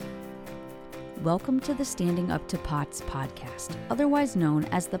Welcome to the Standing Up to POTS podcast, otherwise known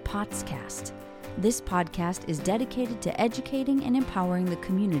as the POTScast. This podcast is dedicated to educating and empowering the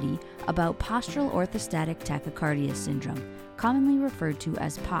community about postural orthostatic tachycardia syndrome, commonly referred to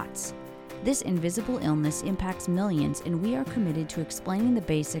as POTS. This invisible illness impacts millions, and we are committed to explaining the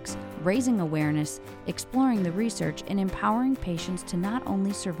basics, raising awareness, exploring the research, and empowering patients to not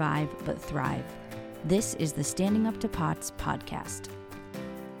only survive but thrive. This is the Standing Up to POTS podcast.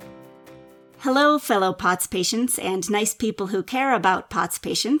 Hello, fellow POTS patients and nice people who care about POTS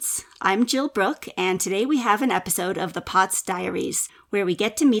patients. I'm Jill Brooke, and today we have an episode of the POTS Diaries, where we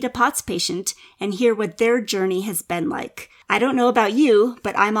get to meet a POTS patient and hear what their journey has been like. I don't know about you,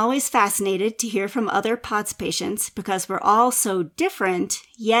 but I'm always fascinated to hear from other POTS patients because we're all so different,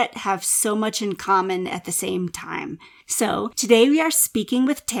 yet have so much in common at the same time. So today we are speaking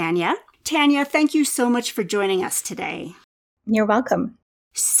with Tanya. Tanya, thank you so much for joining us today. You're welcome.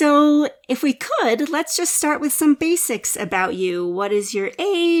 So if we could, let's just start with some basics about you. What is your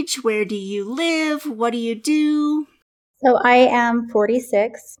age? Where do you live? What do you do? So I am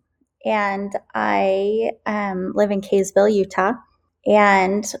 46 and I live in Kaysville, Utah.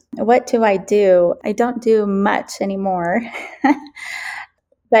 And what do? I don't do much anymore.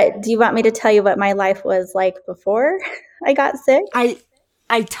 But do you want me to tell you what my life was like before I got sick?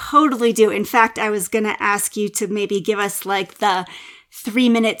 I totally do. In fact, I was going to ask you to maybe give us like the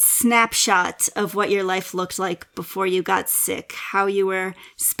 3-minute snapshot of what your life looked like before you got sick, how you were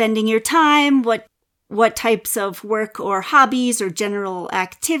spending your time, what types of work or hobbies or general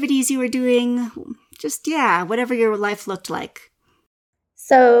activities you were doing. Just, whatever your life looked like.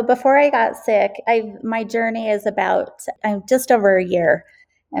 So before I got sick, my journey is about just over a year.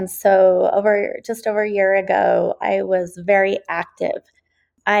 And so just over a year ago, I was very active.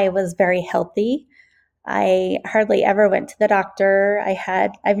 I was very healthy. I hardly ever went to the doctor.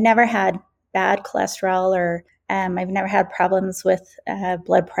 I've never had bad cholesterol or I've never had problems with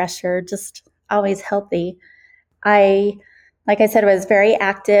blood pressure, just always healthy. Like I said, I was very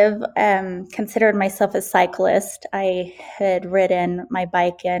active, considered myself a cyclist. I had ridden my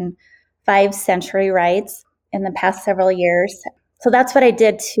bike in 5 century rides in the past several years. So that's what I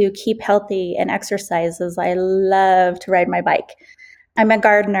did to keep healthy and exercise is I love to ride my bike. I'm a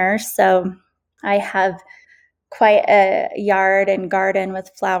gardener, so I have quite a yard and garden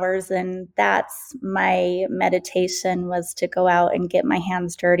with flowers, and that's my meditation was to go out and get my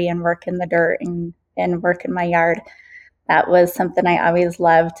hands dirty and work in the dirt and work in my yard. That was something I always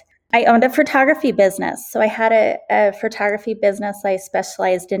loved. I owned a photography business. So I had a photography business. I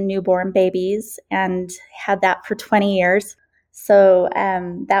specialized in newborn babies and had that for 20 years. So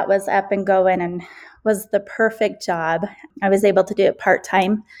that was up and going and was the perfect job. I was able to do it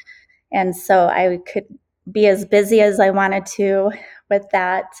part-time. And so I could be as busy as I wanted to with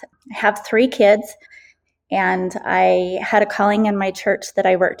that. I have 3 kids, and I had a calling in my church that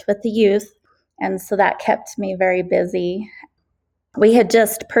I worked with the youth. And so that kept me very busy. We had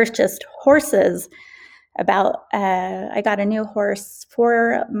just purchased horses I got a new horse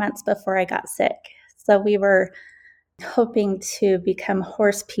 4 months before I got sick. So we were hoping to become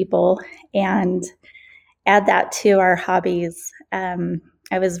horse people and add that to our hobbies.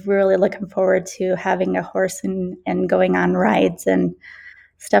 I was really looking forward to having a horse and going on rides and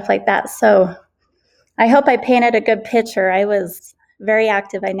stuff like that. So I hope I painted a good picture. I was very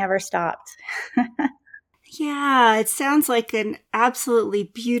active. I never stopped. Yeah, it sounds like an absolutely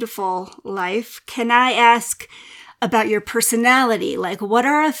beautiful life. Can I ask about your personality? Like, what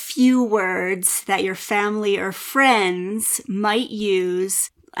are a few words that your family or friends might use?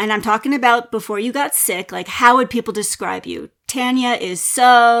 And I'm talking about before you got sick, like how would people describe you? Tanya is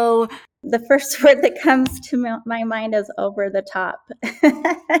so... The first word that comes to my mind is over the top.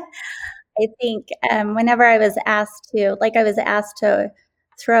 I think whenever I was asked to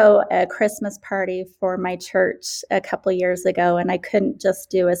throw a Christmas party for my church a couple years ago, and I couldn't just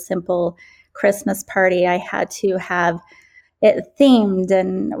do a simple Christmas party. I had to have it themed,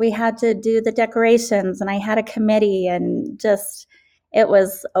 and we had to do the decorations, and I had a committee, and just it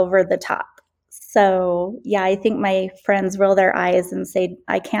was over the top. So yeah, I think my friends roll their eyes and say,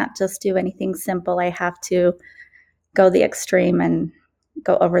 I can't just do anything simple. I have to go the extreme and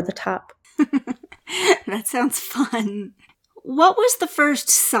go over the top. That sounds fun. What was the first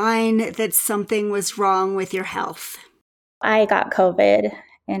sign that something was wrong with your health? I got COVID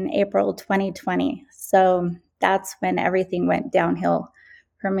in April 2020. So that's when everything went downhill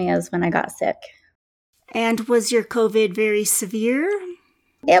for me, is when I got sick. And was your COVID very severe?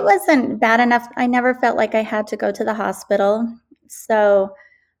 It wasn't bad enough. I never felt like I had to go to the hospital. So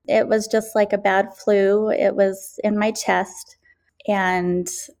it was just like a bad flu. It was in my chest. And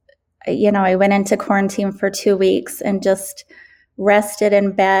I went into quarantine for 2 weeks and just rested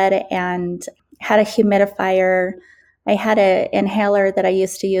in bed and had a humidifier. I had an inhaler that I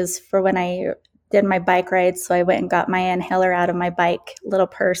used to use for when I did my bike rides. So I went and got my inhaler out of my bike little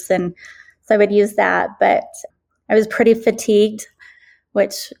purse. And so I would use that. But I was pretty fatigued,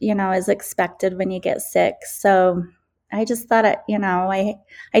 which, is expected when you get sick. So I just thought,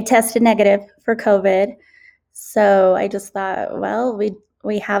 I tested negative for COVID. So I just thought, well,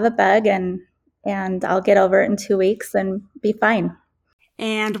 we have a bug and I'll get over it in 2 weeks and be fine.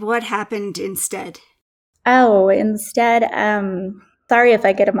 And what happened instead? Oh, instead, sorry if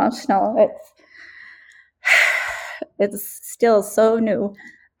I get emotional. It's still so new.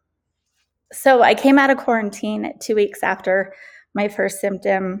 So I came out of quarantine 2 weeks after my first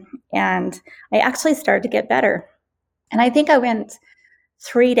symptom, and I actually started to get better. And I think I went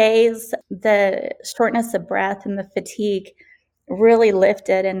 3 days. The shortness of breath and the fatigue really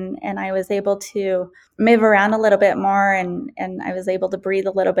lifted, and I was able to move around a little bit more, and I was able to breathe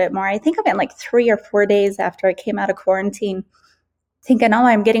a little bit more. I think I went like 3 or 4 days after I came out of quarantine thinking, oh,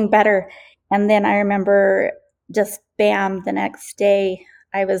 I'm getting better. And then I remember just bam, the next day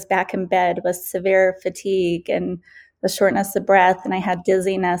I was back in bed with severe fatigue and the shortness of breath, and I had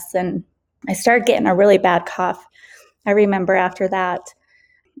dizziness, and I started getting a really bad cough. I remember after that.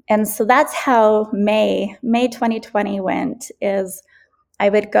 And so that's how May 2020 went, is I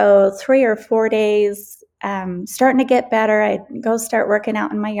would go 3 or 4 days, starting to get better. I'd go start working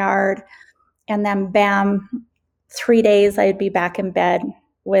out in my yard, and then bam, 3 days I'd be back in bed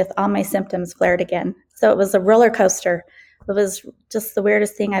with all my symptoms flared again. So it was a roller coaster. It was just the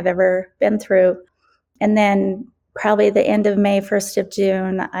weirdest thing I've ever been through. And then probably the end of May, 1st of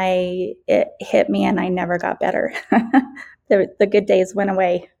June, it hit me and I never got better. The good days went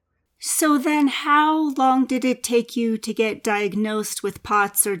away. So then how long did it take you to get diagnosed with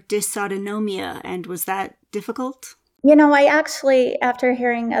POTS or dysautonomia, and was that difficult? I actually, after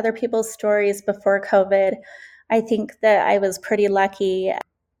hearing other people's stories before COVID, I think that I was pretty lucky.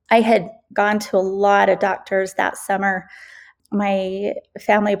 I had gone to a lot of doctors that summer. My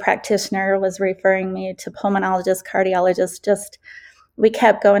family practitioner was referring me to pulmonologists, cardiologists. We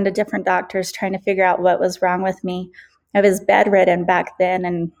kept going to different doctors trying to figure out what was wrong with me. I was bedridden back then,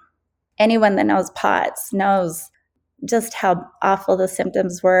 and anyone that knows POTS knows just how awful the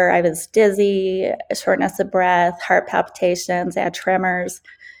symptoms were. I was dizzy, shortness of breath, heart palpitations, I had tremors,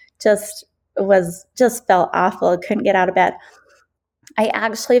 just felt awful. I couldn't get out of bed. I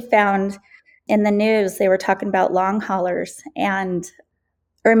actually found in the news, they were talking about long haulers. And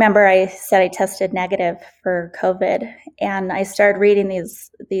remember, I said I tested negative for COVID, and I started reading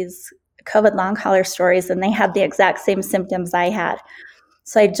these COVID long hauler stories, and they had the exact same symptoms I had.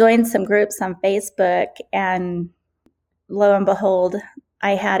 So I joined some groups on Facebook, and lo and behold,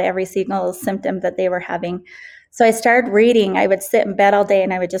 I had every single symptom that they were having. So I started reading. I would sit in bed all day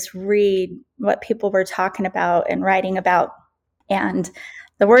and I would just read what people were talking about and writing about. And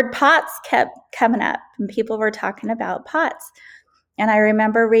the word POTS kept coming up, and people were talking about POTS. And I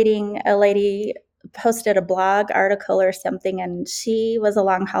remember reading, a lady posted a blog article or something, and she was a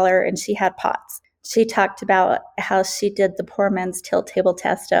long hauler and she had POTS. She talked about how she did the poor man's tilt table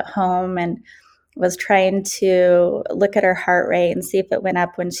test at home and was trying to look at her heart rate and see if it went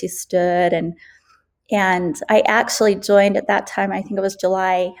up when she stood. And I actually joined at that time, I think it was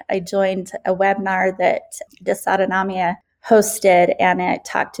July, I joined a webinar that Dysautonomia hosted, and it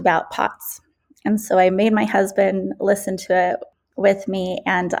talked about POTS. And so I made my husband listen to it with me,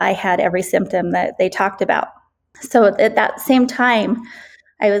 and I had every symptom that they talked about. So at that same time,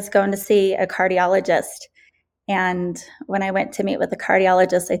 I was going to see a cardiologist. And when I went to meet with the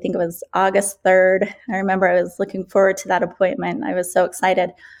cardiologist, I think it was August 3rd. I remember I was looking forward to that appointment. I was so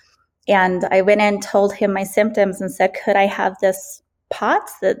excited. And I went in, told him my symptoms, and said, could I have this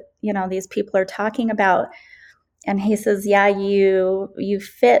POTS that, these people are talking about? And he says, yeah, you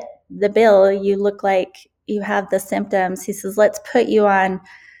fit the bill. You look like you have the symptoms. He says, let's put you on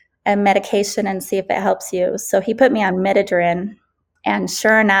a medication and see if it helps you. So he put me on Midodrine. And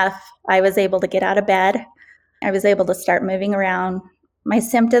sure enough, I was able to get out of bed. I was able to start moving around. My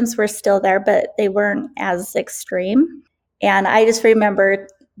symptoms were still there, but they weren't as extreme. And I just remember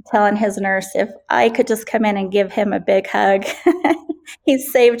telling his nurse, if I could just come in and give him a big hug, he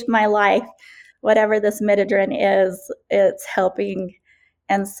saved my life. Whatever this Midodrine is, it's helping.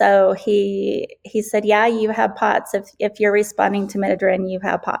 And so he said, yeah, you have POTS. If you're responding to Midodrine, you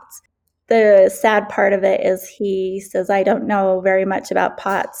have POTS. The sad part of it is he says, I don't know very much about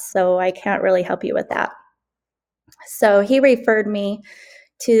POTS, so I can't really help you with that. So he referred me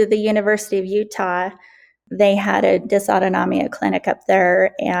to the University of Utah, they had a dysautonomia clinic up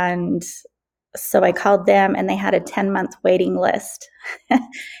there. And so I called them, and they had a 10-month waiting list.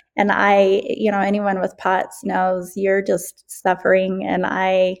 And anyone with POTS knows you're just suffering. And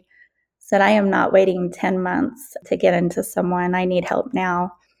I said, I am not waiting 10 months to get into someone. I need help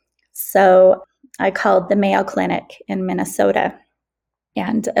now. So I called the Mayo Clinic in Minnesota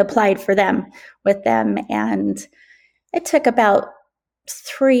and applied for them with them. And it took about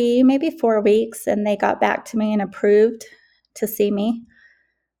 3, maybe 4 weeks, and they got back to me and approved to see me.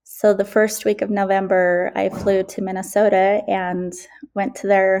 So the first week of November, I flew to Minnesota and went to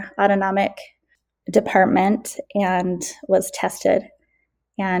their autonomic department and was tested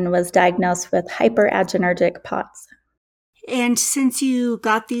and was diagnosed with hyperagenergic POTS. And since you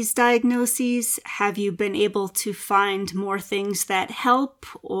got these diagnoses, have you been able to find more things that help,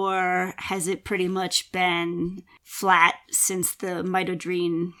 or has it pretty much been flat since the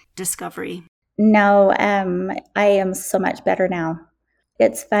midodrine discovery? No, I am so much better now.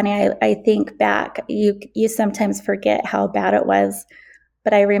 It's funny, I think back, you sometimes forget how bad it was,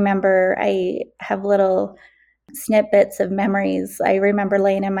 but I remember I have little snippets of memories. I remember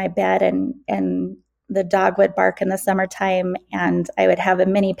laying in my bed and the dog would bark in the summertime, and I would have a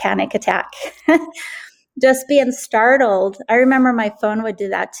mini panic attack. Just being startled. I remember my phone would do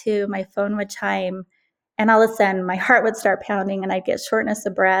that too. My phone would chime, and all of a sudden my heart would start pounding, and I'd get shortness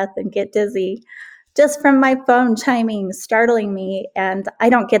of breath and get dizzy just from my phone chiming, startling me. And I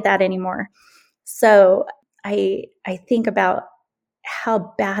don't get that anymore. So I think about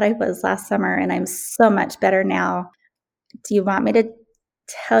how bad I was last summer, and I'm so much better now. Do you want me to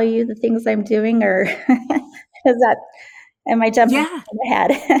tell you the things I'm doing, or am I jumping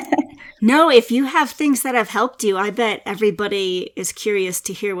ahead? No, if you have things that have helped you, I bet everybody is curious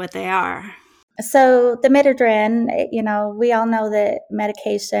to hear what they are. So the midodrine, we all know that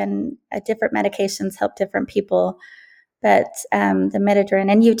different medications help different people. But the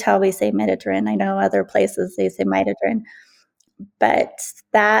midodrine, in Utah we say midodrine. I know other places they say midodrine. But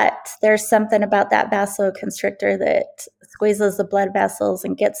there's something about that vasoconstrictor that squeezes the blood vessels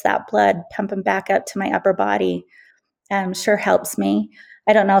and gets that blood pumping back up to my upper body. Sure helps me.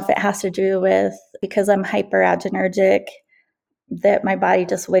 I don't know if it has to do with, because I'm hyperagenergic, that my body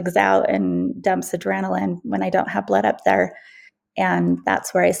just wigs out and dumps adrenaline when I don't have blood up there. And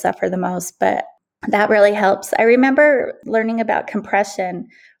that's where I suffer the most. But that really helps. I remember learning about compression,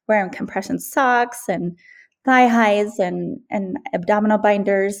 wearing compression socks and thigh highs and abdominal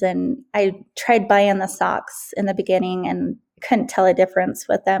binders. And I tried buying the socks in the beginning and couldn't tell a difference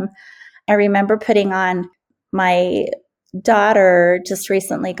with them. I remember putting on, my daughter just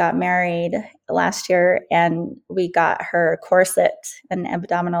recently got married last year, and we got her corset and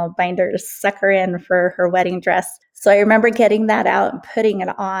abdominal binders, suck her in for her wedding dress. So I remember getting that out and putting it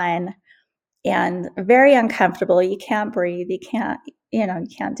on, and very uncomfortable. You can't breathe. You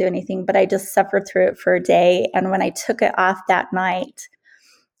can't do anything, but I just suffered through it for a day. And when I took it off that night,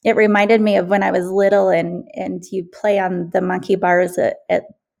 it reminded me of when I was little and you play on the monkey bars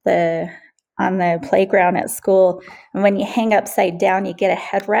on the playground at school. And when you hang upside down, you get a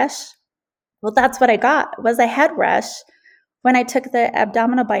head rush. Well, that's what I got, was a head rush when I took the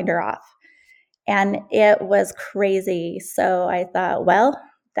abdominal binder off. And it was crazy. So I thought, well,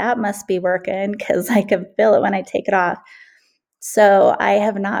 that must be working, because I can feel it when I take it off. So I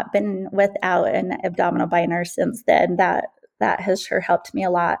have not been without an abdominal binder since then. That has sure helped me a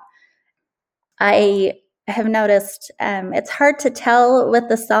lot. I have noticed it's hard to tell with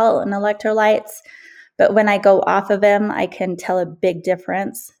the salt and electrolytes, but when I go off of them, I can tell a big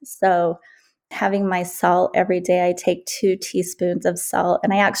difference. So having my salt every day, I take 2 teaspoons of salt,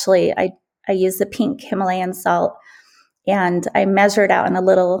 and I use the pink Himalayan salt, and I measure it out in a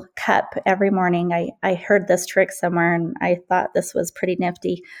little cup every morning. I heard this trick somewhere, and I thought this was pretty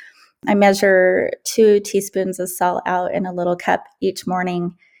nifty. I measure 2 teaspoons of salt out in a little cup each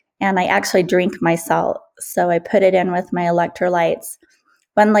morning, and I actually drink my salt. So I put it in with my electrolytes.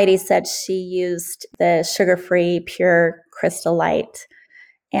 One lady said she used the sugar-free pure Crystal Light,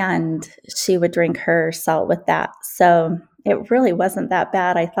 and she would drink her salt with that. So it really wasn't that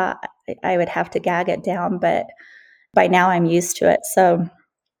bad. I thought I would have to gag it down, but by now I'm used to it. So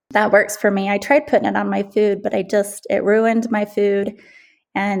that works for me. I tried putting it on my food, but it ruined my food.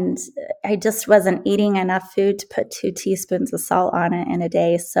 And I just wasn't eating enough food to put 2 teaspoons of salt on it in a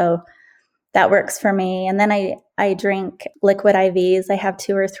day. So that works for me. And then I drink liquid IVs. I have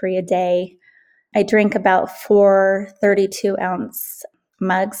 2 or 3 a day. I drink about 4 32-ounce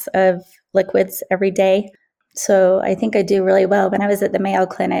mugs of liquids every day. So I think I do really well. When I was at the Mayo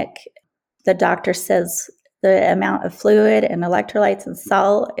Clinic, the doctor says the amount of fluid and electrolytes and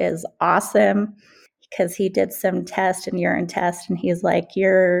salt is awesome. because he did some test and urine test, and he's like,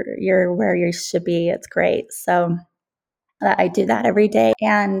 you're where you should be. It's great. So I do that every day.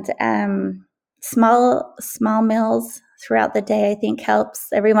 And small meals throughout the day, I think, helps.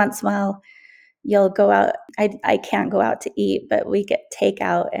 Every once in a while, you'll go out. I can't go out to eat, but we get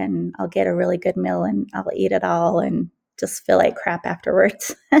takeout, and I'll get a really good meal, and I'll eat it all and just feel like crap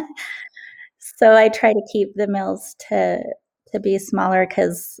afterwards. So I try to keep the meals to be smaller,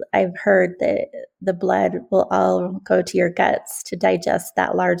 because I've heard that the blood will all go to your guts to digest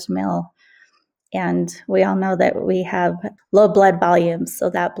that large meal. And we all know that we have low blood volumes, so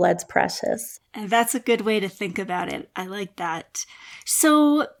that blood's precious. And that's a good way to think about it. I like that.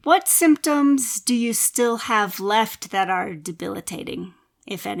 So what symptoms do you still have left that are debilitating,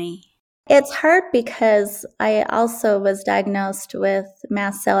 if any? It's hard because I also was diagnosed with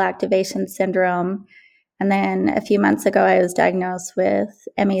mast cell activation syndrome. And then a few months ago, I was diagnosed with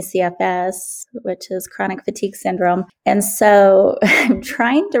ME/CFS, which is chronic fatigue syndrome. And so I'm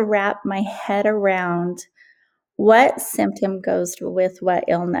trying to wrap my head around what symptom goes with what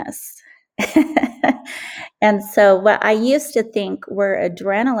illness. And so what I used to think were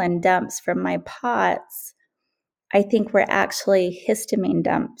adrenaline dumps from my POTS, I think were actually histamine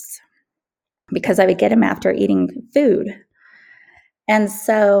dumps, because I would get them after eating food. And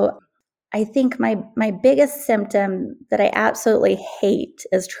so I think my biggest symptom that I absolutely hate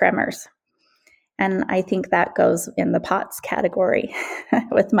is tremors. And I think that goes in the POTS category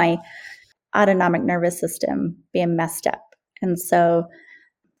with my autonomic nervous system being messed up. And so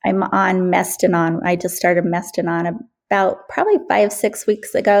I'm on Mestinon. I just started Mestinon about probably 5-6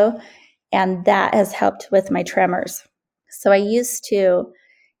 weeks ago, and that has helped with my tremors. So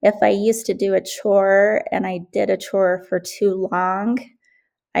if I used to do a chore and I did a chore for too long,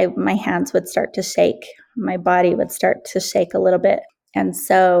 my hands would start to shake. My body would start to shake a little bit. And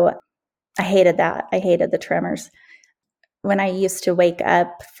so I hated that. I hated the tremors. When I used to wake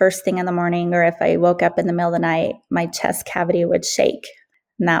up first thing in the morning, or if I woke up in the middle of the night, my chest cavity would shake,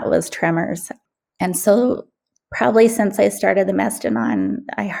 and that was tremors. And so probably since I started the Mestinon,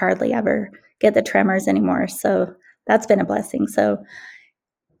 I hardly ever get the tremors anymore. So that's been a blessing. So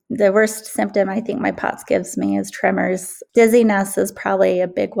the worst symptom I think my POTS gives me is tremors. Dizziness is probably a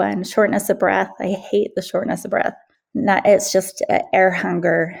big one. Shortness of breath. I hate the shortness of breath. It's just air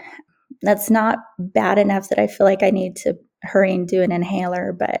hunger. That's not bad enough that I feel like I need to hurry and do an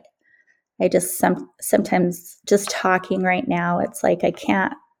inhaler, but I just sometimes just talking right now, it's like I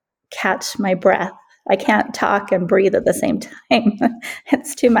can't catch my breath. I can't talk and breathe at the same time.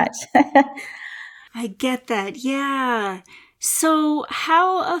 It's too much. I get that. Yeah. So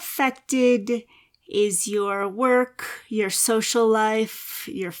how affected is your work, your social life,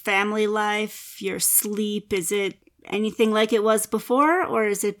 your family life, your sleep? Is it anything like it was before, or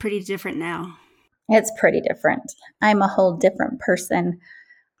is it pretty different now? It's pretty different. I'm a whole different person.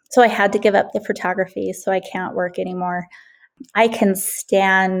 So I had to give up the photography, so I can't work anymore. I've got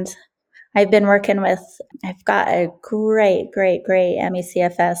a great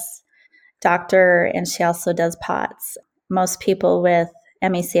ME/CFS doctor, and she also does POTS. Most people with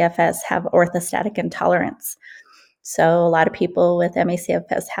ME/CFS have orthostatic intolerance. So a lot of people with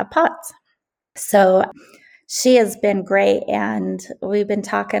ME/CFS have POTS. So she has been great, and we've been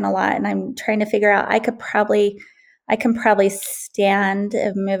talking a lot, and I'm trying to figure out, I can probably stand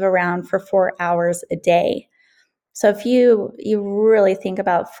and move around for 4 hours a day. So if you really think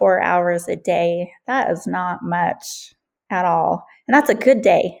about 4 hours a day, that is not much at all. And that's a good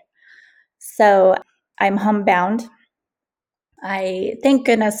day. So I'm homebound. I thank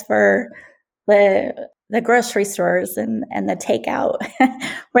goodness for the grocery stores and the takeout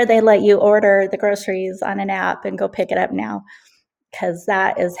where they let you order the groceries on an app and go pick it up now, because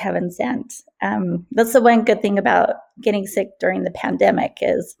that is heaven sent. That's the one good thing about getting sick during the pandemic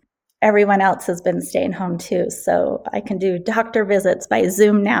is everyone else has been staying home too. So I can do doctor visits by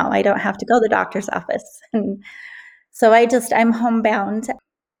Zoom now. I don't have to go to the doctor's office. And so I'm homebound.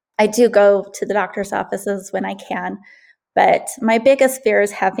 I do go to the doctor's offices when I can, but my biggest fear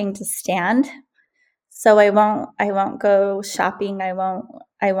is having to stand. So I won't go shopping. I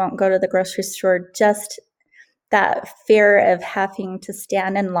won't go to the grocery store. Just that fear of having to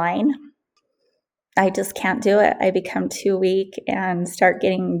stand in line. I just can't do it. I become too weak and start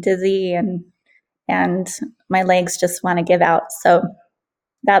getting dizzy, and my legs just want to give out. So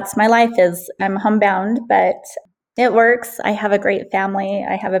that's my life. I'm homebound, but it works. I have a great family.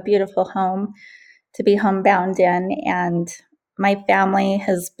 I have a beautiful home to be homebound in, and my family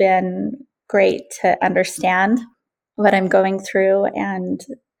has been great to understand what I'm going through, and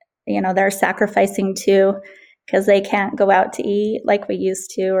they're sacrificing too, because they can't go out to eat like we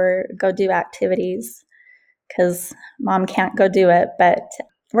used to or go do activities because mom can't go do it. But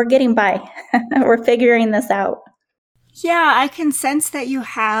we're getting by. We're figuring this out. Yeah, I can sense that you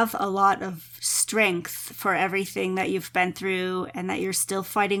have a lot of strength for everything that you've been through and that you're still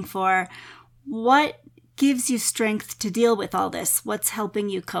fighting for. What gives you strength to deal with all this? What's helping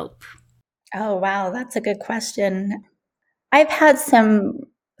you cope? Oh, wow. That's a good question. I've had some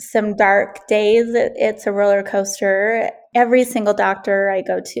dark days. It's a roller coaster. Every single doctor I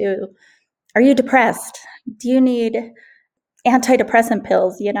go to, are you depressed? Do you need antidepressant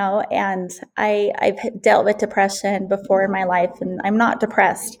pills? And I've dealt with depression before in my life, and I'm not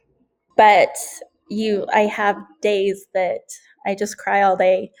depressed. But I have days that I just cry all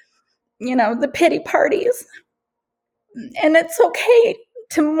day. The pity parties. And it's okay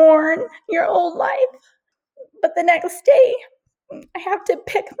to mourn your old life. But the next day, I have to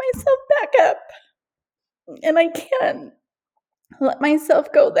pick myself back up. And I can't let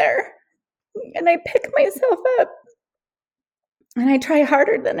myself go there. And I pick myself up. And I try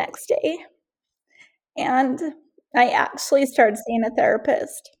harder the next day. And I actually started seeing a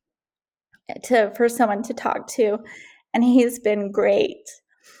therapist for someone to talk to. And he's been great.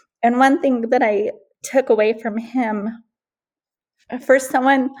 And one thing that I took away from him, for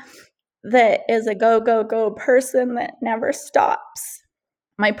someone that is a go, go, go person that never stops,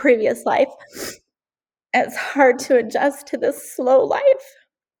 my previous life, it's hard to adjust to this slow life.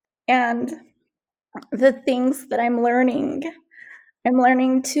 And the things that I'm learning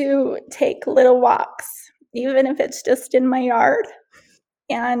to take little walks, even if it's just in my yard,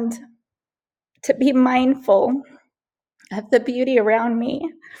 and to be mindful of the beauty around me.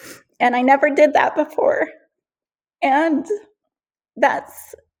 And I never did that before. And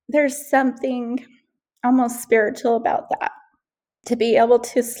there's something almost spiritual about that, to be able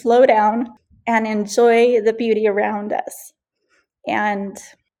to slow down and enjoy the beauty around us, and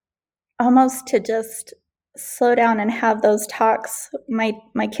almost to just slow down and have those talks. My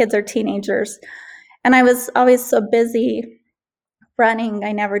kids are teenagers, and I was always so busy running,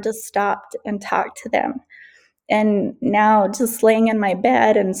 I never just stopped and talked to them. And now just laying in my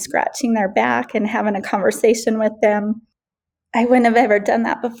bed and scratching their back and having a conversation with them, I wouldn't have ever done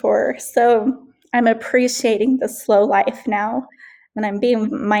that before. So I'm appreciating the slow life now, and I'm being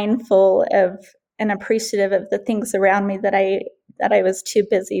mindful of and appreciative of the things around me that I was too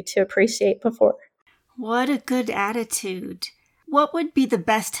busy to appreciate before. What a good attitude. What would be the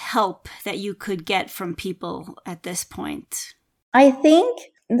best help that you could get from people at this point? I think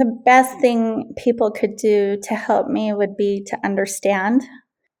the best thing people could do to help me would be to understand.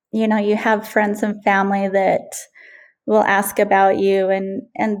 You have friends and family that will ask about you,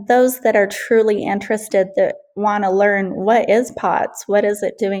 and those that are truly interested, that want to learn, what is POTS? What is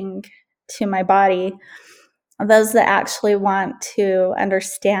it doing to my body? Those that actually want to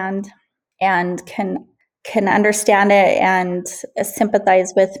understand and can understand it and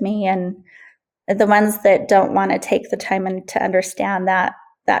sympathize with me, and the ones that don't want to take the time and to understand that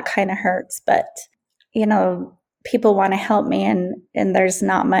kind of hurts. But people want to help me, and there's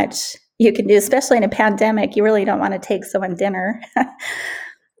not much you can do, especially in a pandemic. You really don't want to take someone dinner.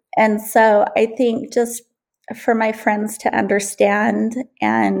 And so I think just for my friends to understand,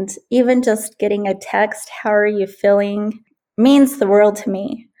 and even just getting a text, how are you feeling, means the world to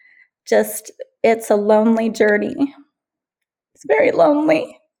me. It's a lonely journey. It's very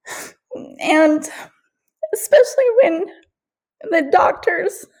lonely. And especially when the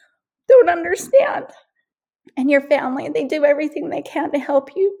doctors don't understand, and your family, they do everything they can to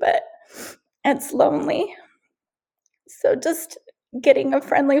help you, but it's lonely. So just getting a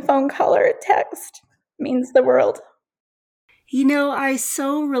friendly phone call or a text means the world. I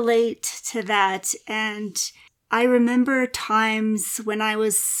so relate to that. And I remember times when I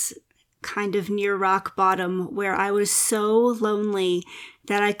was kind of near rock bottom, where I was so lonely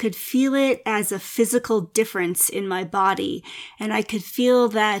that I could feel it as a physical difference in my body. And I could feel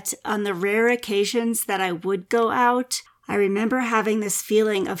that on the rare occasions that I would go out, I remember having this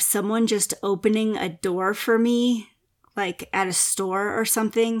feeling of someone just opening a door for me, like at a store or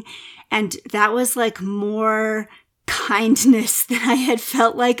something. And that was like more kindness than I had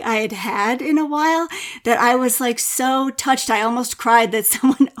felt like I had had in a while, that I was like so touched. I almost cried that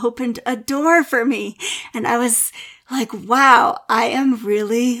someone opened a door for me. And I was like, wow, I am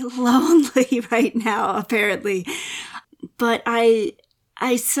really lonely right now, apparently. But I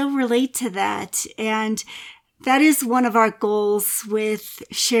so relate to that. And that is one of our goals with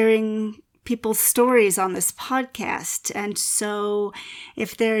sharing people's stories on this podcast. And so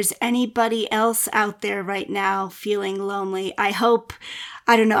if there's anybody else out there right now feeling lonely, I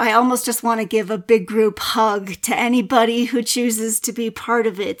almost just want to give a big group hug to anybody who chooses to be part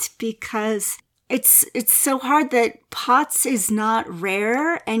of it, because it's so hard that POTS is not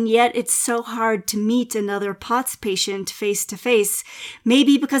rare, and yet it's so hard to meet another POTS patient face to face.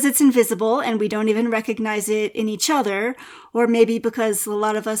 Maybe because it's invisible and we don't even recognize it in each other, or maybe because a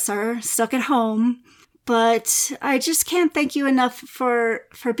lot of us are stuck at home. But I just can't thank you enough for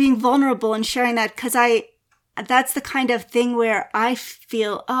being vulnerable and sharing that, because that's the kind of thing where I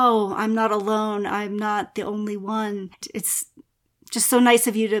feel, oh, I'm not alone. I'm not the only one. It's just so nice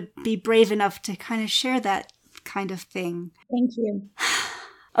of you to be brave enough to kind of share that kind of thing. Thank you.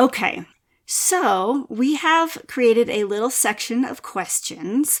 Okay, so we have created a little section of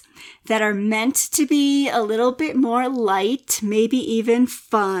questions that are meant to be a little bit more light, maybe even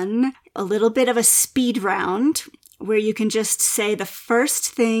fun, a little bit of a speed round where you can just say the first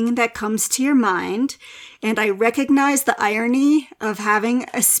thing that comes to your mind. And I recognize the irony of having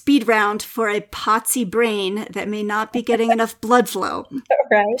a speed round for a potsy brain that may not be getting enough blood flow.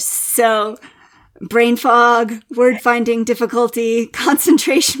 Right. So brain fog, word finding difficulty,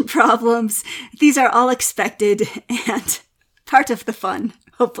 concentration problems, these are all expected and part of the fun,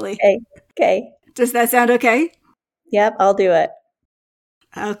 hopefully. Okay. Does that sound okay? Yep, I'll do it.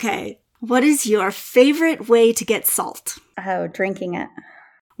 Okay. What is your favorite way to get salt? Oh, drinking it.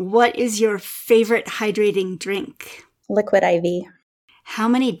 What is your favorite hydrating drink? Liquid IV. How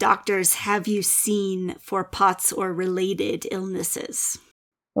many doctors have you seen for POTS or related illnesses?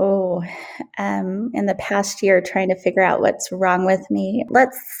 Oh, in the past year, trying to figure out what's wrong with me.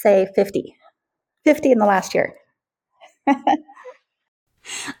 Let's say 50. 50 in the last year.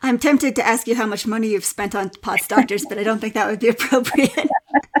 I'm tempted to ask you how much money you've spent on POTS doctors, but I don't think that would be appropriate.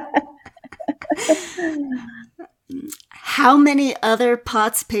 How many other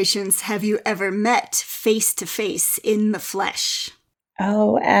POTS patients have you ever met face to face in the flesh?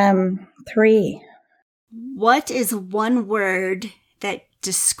 Oh, 3. What is one word that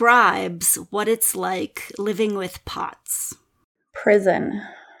describes what it's like living with POTS? Prison.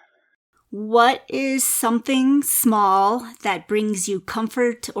 What is something small that brings you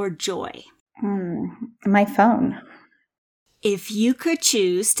comfort or joy? My phone. If you could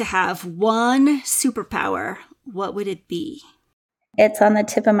choose to have one superpower, what would it be? It's on the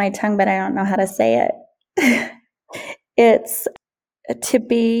tip of my tongue, but I don't know how to say it. It's to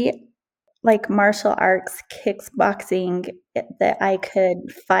be like martial arts, kickboxing, that I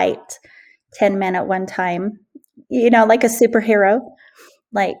could fight 10 men at one time, like a superhero,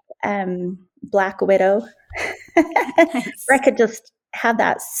 like Black Widow. Nice. Or I could just have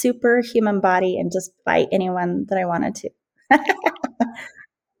that superhuman body and just fight anyone that I wanted to.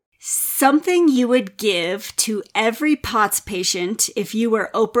 Something you would give to every POTS patient if you were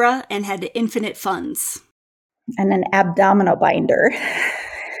Oprah and had infinite funds. And an abdominal binder.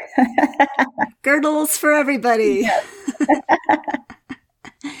 Girdles for everybody. Yes.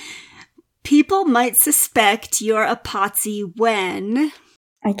 People might suspect you're a POTSy when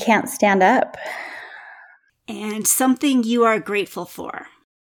I can't stand up. And something you are grateful for.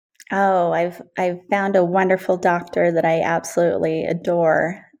 Oh, I've found a wonderful doctor that I absolutely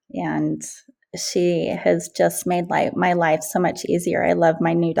adore, and she has just made my life so much easier. I love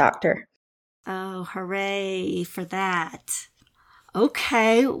my new doctor. Oh, hooray for that.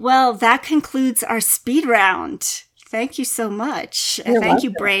 Okay, well, that concludes our speed round. Thank you so much. Thank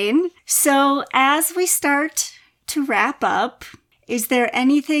you, Brain. So as we start to wrap up, is there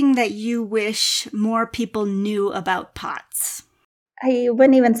anything that you wish more people knew about POTS? I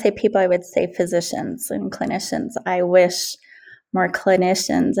wouldn't even say people, I would say physicians and clinicians. I wish more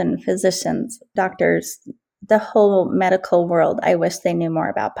clinicians and physicians, doctors, the whole medical world, I wish they knew more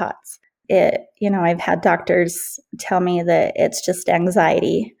about POTS. I've had doctors tell me that it's just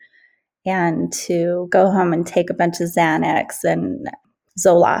anxiety and to go home and take a bunch of Xanax and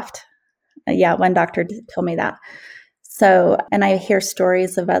Zoloft. Yeah, one doctor told me that. So, and I hear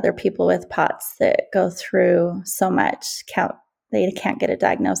stories of other people with POTS that go through so much, they can't get a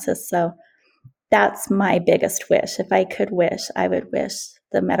diagnosis. So that's my biggest wish. If I could wish, I would wish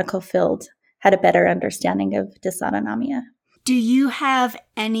the medical field had a better understanding of dysautonomia. Do you have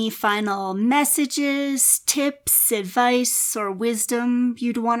any final messages, tips, advice, or wisdom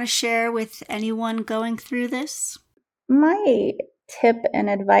you'd want to share with anyone going through this? My tip and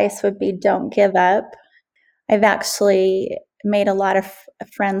advice would be don't give up. I've actually made a lot of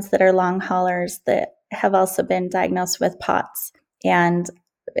friends that are long haulers that have also been diagnosed with POTS. And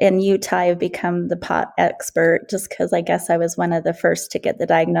in Utah, I've become the POT expert just because I guess I was one of the first to get the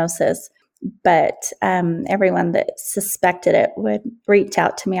diagnosis. But everyone that suspected it would reach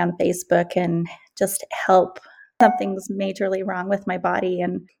out to me on Facebook and just help. Something's majorly wrong with my body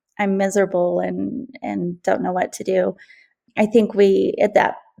and I'm miserable and don't know what to do. I think we, at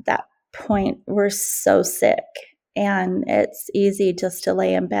that point, we're so sick and it's easy just to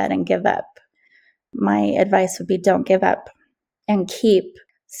lay in bed and give up. My advice would be don't give up and keep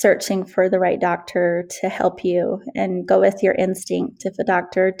searching for the right doctor to help you and go with your instinct. If a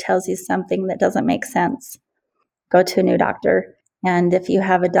doctor tells you something that doesn't make sense, go to a new doctor. And if you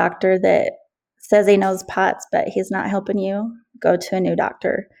have a doctor that says he knows POTS, but he's not helping you, go to a new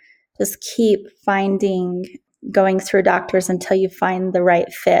doctor. Just keep going through doctors until you find the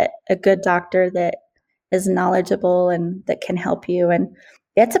right fit, a good doctor that is knowledgeable and that can help you. And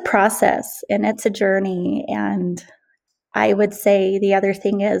it's a process and it's a journey. And I would say the other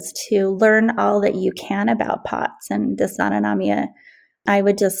thing is to learn all that you can about POTS and dysautonomia. I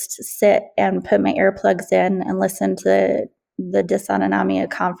would just sit and put my earplugs in and listen to the dysautonomia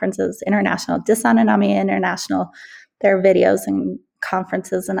conferences, Dysautonomia International, their videos and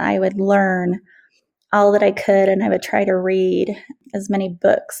conferences, and I would learn all that I could, and I would try to read as many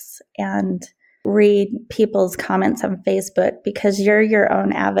books and read people's comments on Facebook because you're your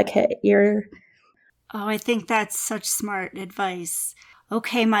own advocate. I think that's such smart advice.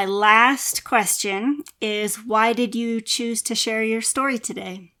 Okay, my last question is, why did you choose to share your story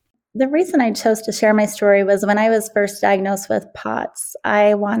today? The reason I chose to share my story was when I was first diagnosed with POTS,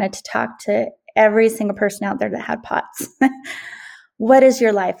 I wanted to talk to every single person out there that had POTS. What is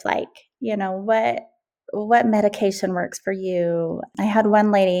your life like? What medication works for you? I had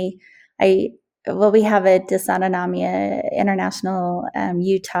one lady, we have a Dysautonomia International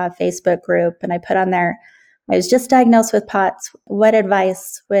Utah Facebook group, and I put on there, I was just diagnosed with POTS. What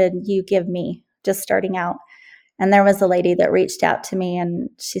advice would you give me just starting out? And there was a lady that reached out to me and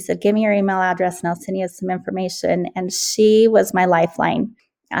she said, give me your email address and I'll send you some information. And she was my lifeline.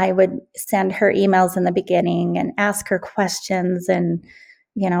 I would send her emails in the beginning and ask her questions and,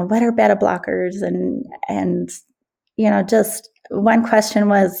 what are beta blockers? And just one question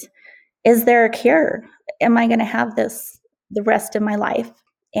was, is there a cure? Am I going to have this the rest of my life?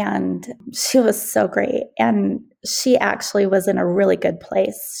 And she was so great. And she actually was in a really good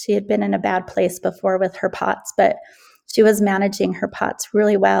place. She had been in a bad place before with her POTS, but she was managing her POTS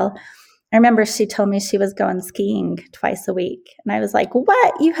really well. I remember she told me she was going skiing twice a week. And I was like,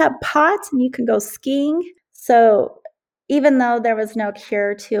 what? You have POTS and you can go skiing? So even though there was no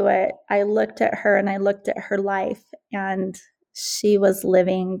cure to it, I looked at her and I looked at her life, and she was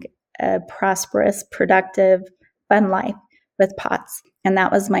living a prosperous, productive, fun life with POTS. And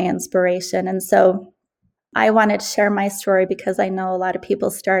that was my inspiration. And so I wanted to share my story because I know a lot of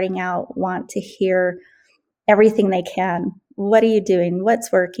people starting out want to hear everything they can. What are you doing?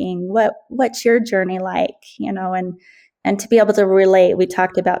 What's working? What's your journey like? And to be able to relate, we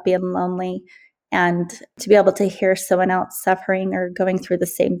talked about being lonely, and to be able to hear someone else suffering or going through the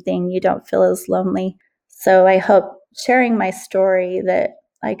same thing, you don't feel as lonely. So I hope sharing my story that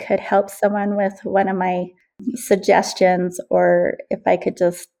I could help someone with one of my suggestions, or if I could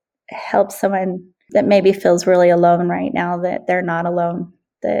just help someone that maybe feels really alone right now, that they're not alone,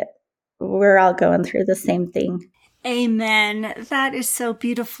 that we're all going through the same thing. Amen. That is so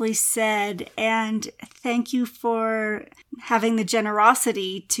beautifully said. And thank you for having the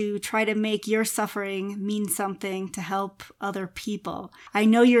generosity to try to make your suffering mean something to help other people. I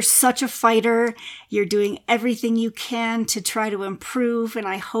know you're such a fighter. You're doing everything you can to try to improve, and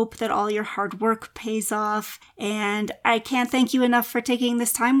I hope that all your hard work pays off. And I can't thank you enough for taking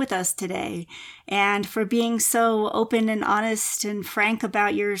this time with us today and for being so open and honest and frank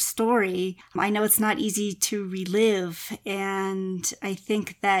about your story. I know it's not easy to relive, and I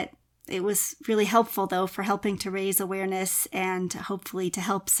think that it was really helpful, though, for helping to raise awareness and hopefully to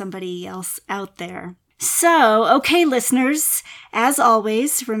help somebody else out there. So, okay, listeners, as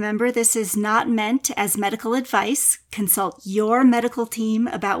always, remember this is not meant as medical advice. Consult your medical team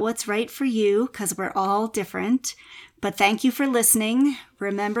about what's right for you, because we're all different. But thank you for listening.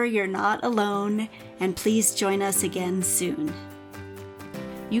 Remember, you're not alone, and please join us again soon.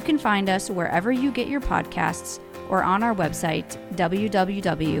 You can find us wherever you get your podcasts or on our website,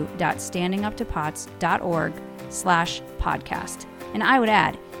 www.standinguptopots.org/podcast. And I would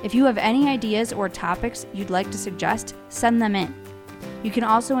add, if you have any ideas or topics you'd like to suggest, send them in. You can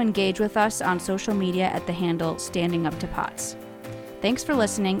also engage with us on social media at the handle Standing Up to Pots. Thanks for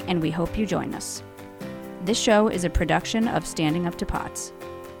listening, and we hope you join us. This show is a production of Standing Up to Pots.